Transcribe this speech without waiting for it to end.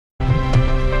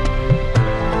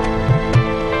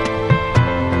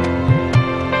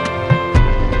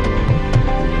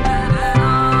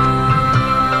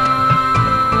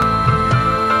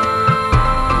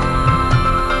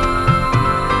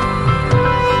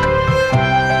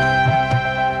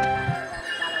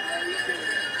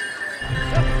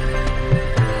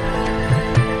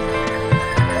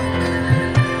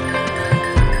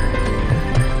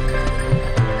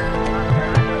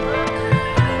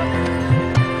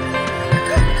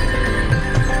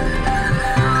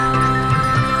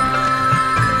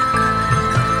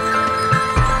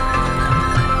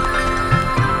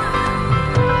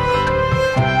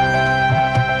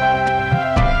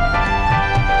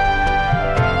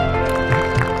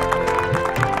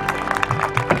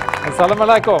Assalamu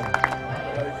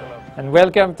alaikum, and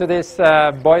welcome to this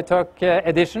Boithok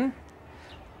edition.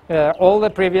 All the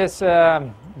previous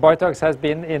Boithoks has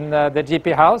been in the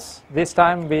GP house. This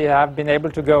time we have been able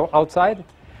to go outside,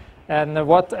 and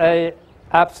what a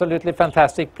absolutely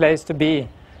fantastic place to be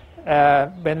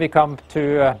when we come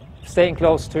to staying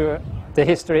close to the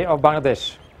history of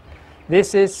Bangladesh.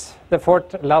 This is the Fort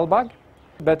Lalbagh,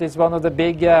 but it's one of the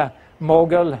big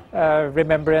Mughal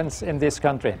remembrance in this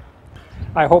country.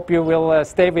 I hope you will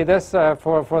stay with us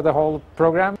for the whole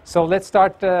program. So let's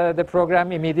start the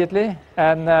program immediately,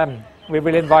 and we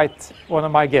will invite one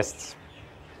of my guests.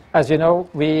 As you know,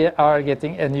 we are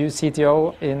getting a new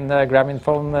CTO in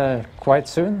GrameenPhone quite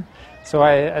soon. So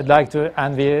I'd like to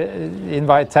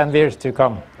invite Tanvir to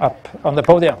come up on the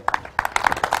podium.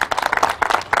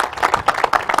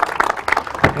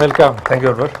 Welcome. Thank you,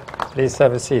 Edward. Please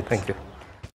have a seat. Thank you.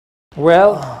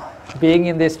 Well, being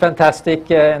in this fantastic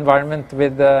environment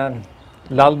with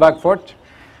Lalbagh Fort,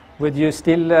 would you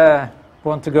still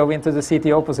want to go into the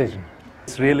CTO position?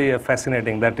 It's really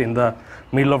fascinating that in the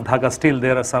middle of Dhaka still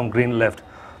there are some green left.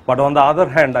 But on the other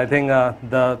hand, I think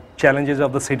the challenges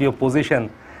of the CTO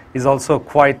position is also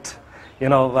quite,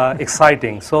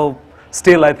 exciting. So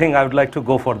still, I think I would like to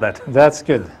go for that. That's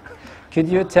good. Could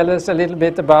you tell us a little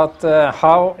bit about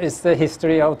how is the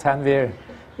history of Tanvir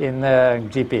in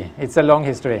GP? It's a long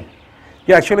history.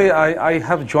 Yeah, actually, I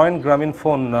have joined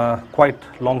GrameenPhone quite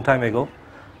long time ago.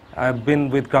 I've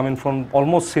been with GrameenPhone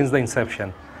almost since the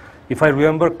inception. If I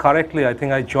remember correctly, I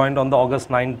think I joined on the August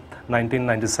 9th,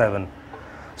 1997.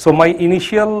 So my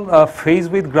initial phase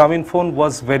with GrameenPhone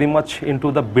was very much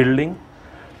into the building,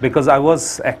 because I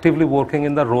was actively working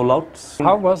in the rollouts.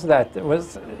 How was that?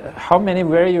 How many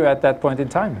were you at that point in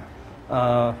time?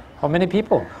 How many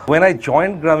people? When I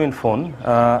joined GrameenPhone,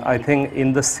 I think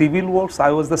in the civil works, I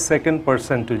was the second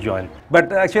person to join.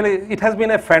 But actually, it has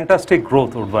been a fantastic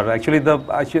growth, Udvar. Actually,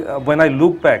 when I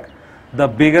look back, the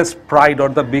biggest pride or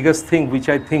the biggest thing which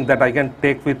I think that I can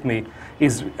take with me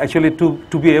is actually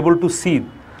to be able to see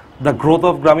the growth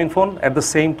of GrameenPhone, at the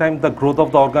same time the growth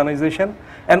of the organization,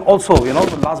 and also,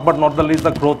 last but not the least,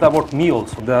 the growth about me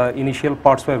also. The initial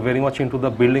parts were very much into the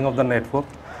building of the network.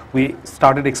 We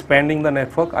started expanding the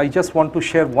network. I just want to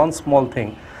share one small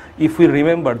thing. If we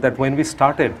remember that when we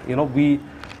started,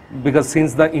 because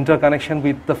since the interconnection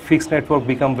with the fixed network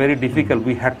became very difficult,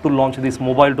 we had to launch this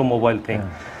mobile to mobile thing.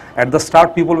 Yeah. At the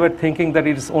start, people were thinking that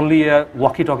it is only a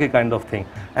walkie-talkie kind of thing,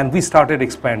 and we started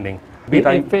expanding.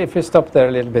 If we stop there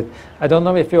a little bit, I don't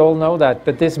know if you all know that,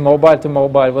 but this mobile to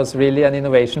mobile was really an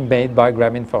innovation made by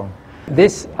GrameenPhone.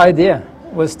 This idea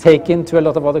was taken to a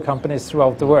lot of other companies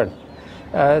throughout the world.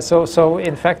 So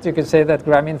in fact, you could say that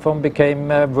GrameenPhone became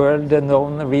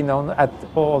renowned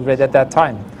already at that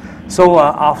time. So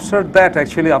after that,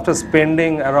 actually, after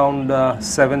spending around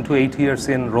 7 to 8 years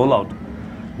in rollout,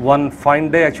 one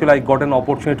fine day, actually, I got an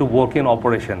opportunity to work in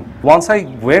operation. Once I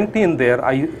went in there,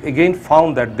 I again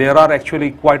found that there are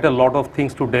actually quite a lot of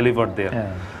things to deliver there.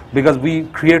 Yeah. Because we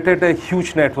created a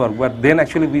huge network, but then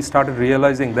actually we started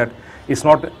realizing that it's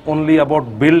not only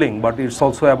about building, but it's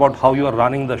also about how you are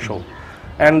running the show.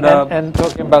 And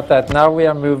talking about that, now we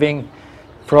are moving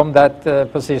from that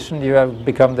position. You have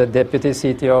become the deputy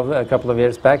CTO a couple of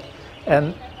years back,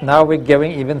 and now we're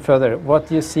going even further. What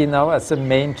do you see now as the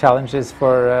main challenges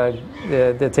for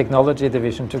the technology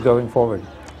division to going forward?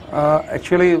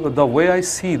 Actually, the way I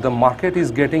see, the market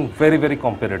is getting very, very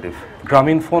competitive.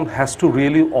 GrameenPhone has to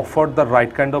really offer the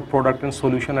right kind of product and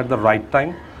solution at the right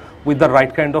time with the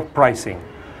right kind of pricing.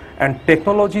 And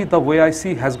technology, the way I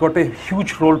see, has got a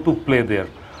huge role to play there.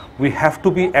 We have to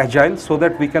be agile so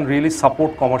that we can really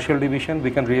support commercial division,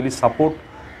 we can really support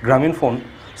GrameenPhone,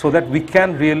 so that we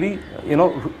can really,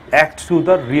 act to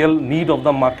the real need of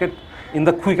the market in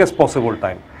the quickest possible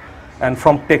time. And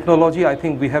from technology, I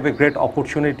think we have a great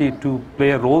opportunity to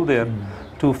play a role there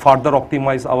to further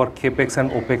optimize our CAPEX and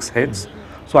OPEX heads.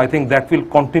 So I think that will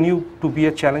continue to be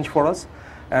a challenge for us.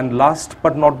 And last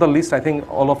but not the least, I think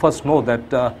all of us know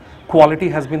that quality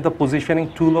has been the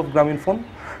positioning tool of GrameenPhone.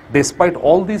 Despite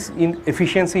all these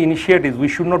efficiency initiatives, we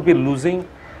should not be losing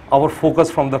our focus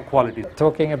from the quality.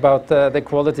 Talking about the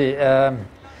quality,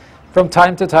 from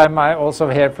time to time I also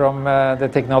hear from the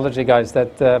technology guys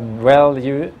that,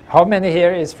 how many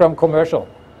here is from commercial?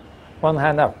 One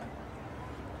hand up.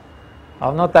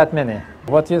 Oh, not that many.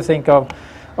 What do you think of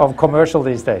commercial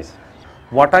these days?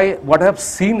 What I have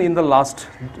seen in the last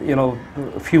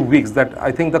few weeks, that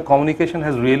I think the communication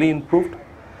has really improved,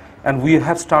 and we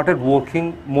have started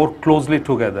working more closely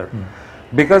together.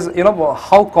 Because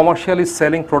how commercial is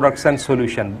selling products and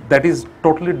solution, that is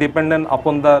totally dependent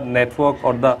upon the network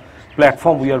or the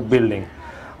platform we are building.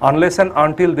 unless and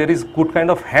until there is good kind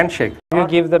of handshake. You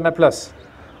give them a plus.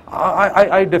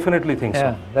 I definitely think so.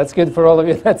 Yeah, that's good for all of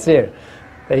you that's here.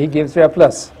 That he gives you a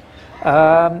plus.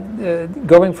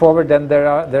 Going forward, then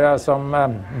there are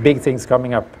some big things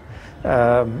coming up.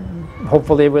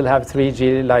 Hopefully, we'll have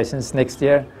 3G license next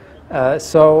year.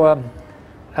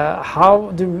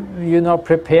 How do you now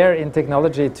prepare in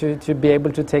technology to be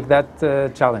able to take that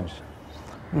challenge?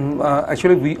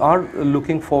 Actually, we are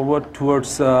looking forward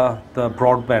towards the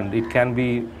broadband. It can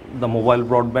be the mobile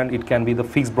broadband, it can be the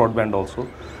fixed broadband also,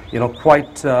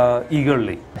 quite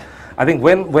eagerly. I think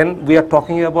when we are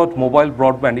talking about mobile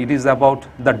broadband, it is about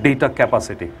the data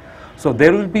capacity. So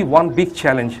there will be one big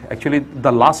challenge, actually,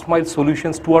 the last mile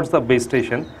solutions towards the base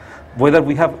station, whether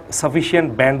we have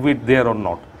sufficient bandwidth there or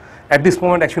not. At this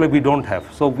moment, actually, we don't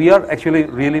have. So we are actually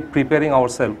really preparing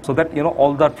ourselves so that,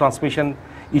 all the transmission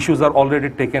issues are already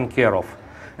taken care of.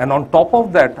 And on top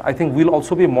of that, I think we'll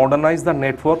also be modernize the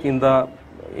network in the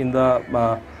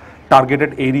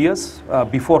targeted areas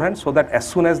beforehand, so that as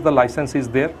soon as the license is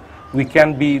there, we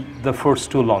can be the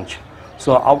first to launch.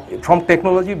 So from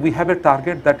technology, we have a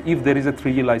target that if there is a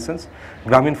 3G license,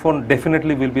 GrameenPhone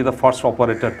definitely will be the first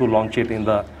operator to launch it in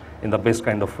the best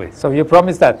kind of way. So you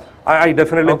promise that? I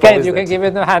definitely promise. Okay, you can give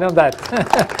it a hand on that.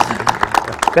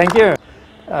 Thank you.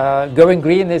 Going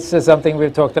green is something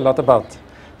we've talked a lot about.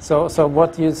 So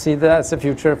what do you see as a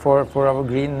future for our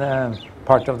green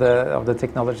part of the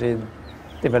technology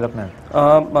development?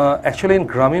 Actually, in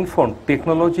GrameenPhone,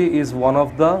 technology is one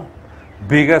of the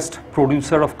biggest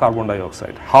producer of carbon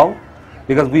dioxide. How?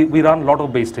 Because we run a lot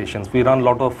of base stations, we run a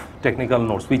lot of technical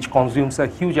nodes, which consumes a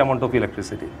huge amount of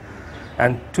electricity.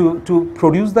 And to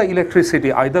produce the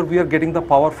electricity, either we are getting the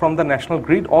power from the national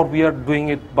grid or we are doing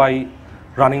it by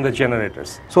running the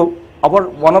generators. So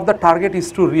one of the target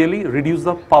is to really reduce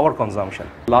the power consumption.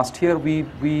 Last year we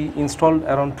installed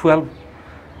around 12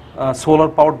 solar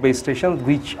powered base stations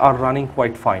which are running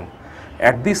quite fine.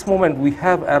 At this moment we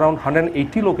have around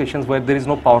 180 locations where there is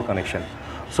no power connection.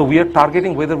 So we are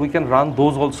targeting whether we can run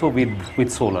those also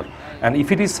with solar. And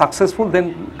if it is successful,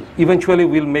 then eventually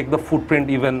we'll make the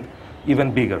footprint even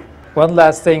bigger. One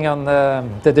last thing on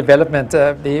the development.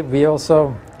 We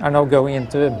also are now going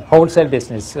into wholesale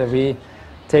business. We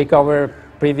take our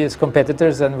previous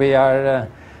competitors and we are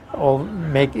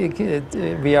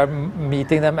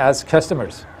meeting them as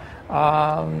customers.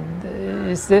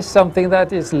 Is this something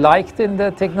that is liked in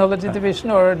the technology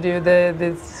division, or do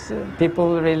these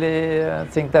people really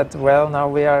think that, well, now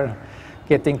we are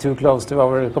getting too close to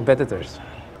our competitors?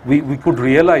 We could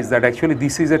realize that actually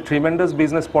this is a tremendous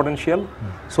business potential.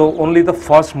 So only the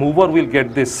first mover will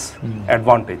get this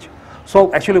advantage.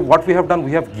 So actually what we have done,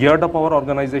 we have geared up our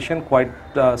organization quite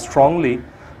strongly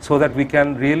so that we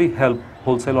can really help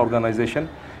wholesale organization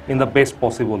in the best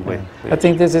possible way. I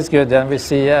think this is good, and we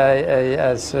see,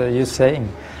 as you're saying,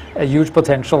 a huge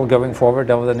potential going forward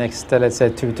over the next, let's say,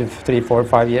 2 to 3, 4,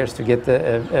 5 years to get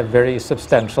a very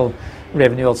substantial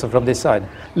revenue also from this side.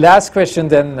 Last question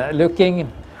then,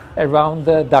 looking around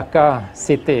the Dhaka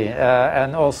city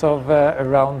and also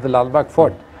around the Lalbagh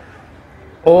fort.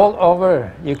 All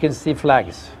over you can see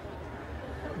flags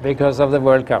because of the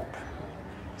World Cup.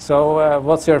 So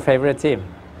what's your favorite team?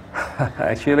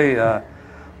 Actually,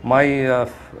 my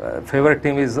favorite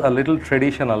team is a little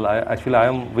traditional. I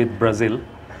am with Brazil.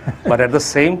 But at the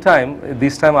same time,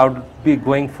 this time I would be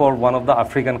going for one of the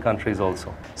African countries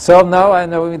also. So now I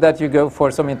know that you go for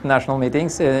some international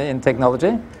meetings in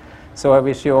technology. So I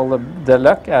wish you all the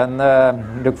luck and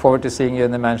look forward to seeing you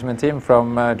in the management team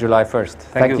from July 1st.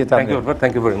 Thank you, Thank you, Edward.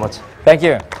 Thank you very much. Thank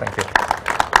you. Thank you.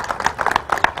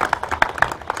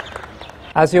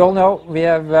 As you all know, we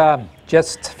have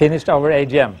just finished our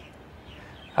AGM.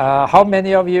 How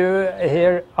many of you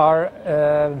here are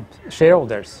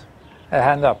shareholders? A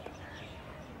hand up.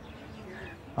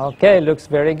 Okay, looks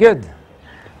very good.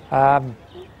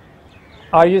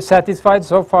 Are you satisfied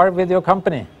so far with your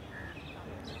company?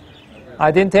 I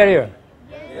didn't hear you.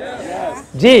 Yes.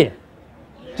 G.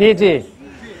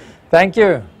 Thank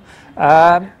you.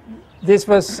 This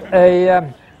was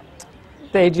the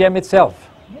AGM itself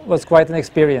was quite an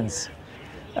experience.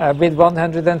 With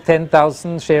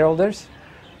 110,000 shareholders,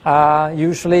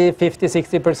 usually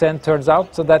 50–60% turns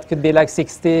out, so that could be like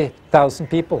 60,000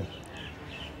 people.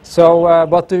 So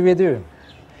what do?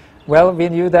 Well, we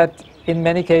knew that in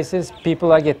many cases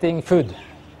people are getting food.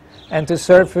 And to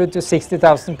serve food to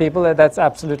 60,000 people, that's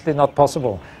absolutely not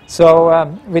possible.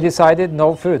 So we decided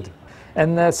no food.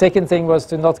 And the second thing was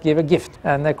to not give a gift.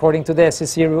 And according to the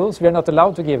SEC rules, we are not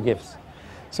allowed to give gifts.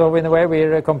 So in a way,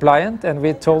 we're compliant, and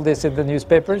we told this in the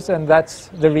newspapers, and that's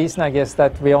the reason, I guess,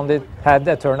 that we only had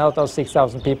a turnout of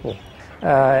 6,000 people.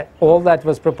 All that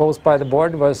was proposed by the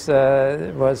board was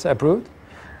approved.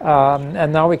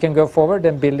 And now we can go forward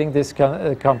and building this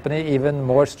company even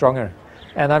more stronger.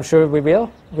 And I'm sure we will.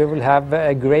 We will have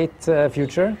a great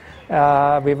future.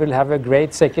 We will have a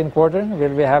great second quarter. We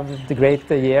will have the great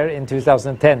year in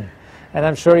 2010. And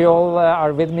I'm sure you all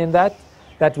are with me in that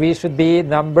we should be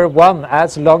number one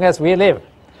as long as we live.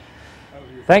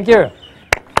 Thank you.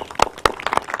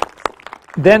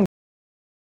 Then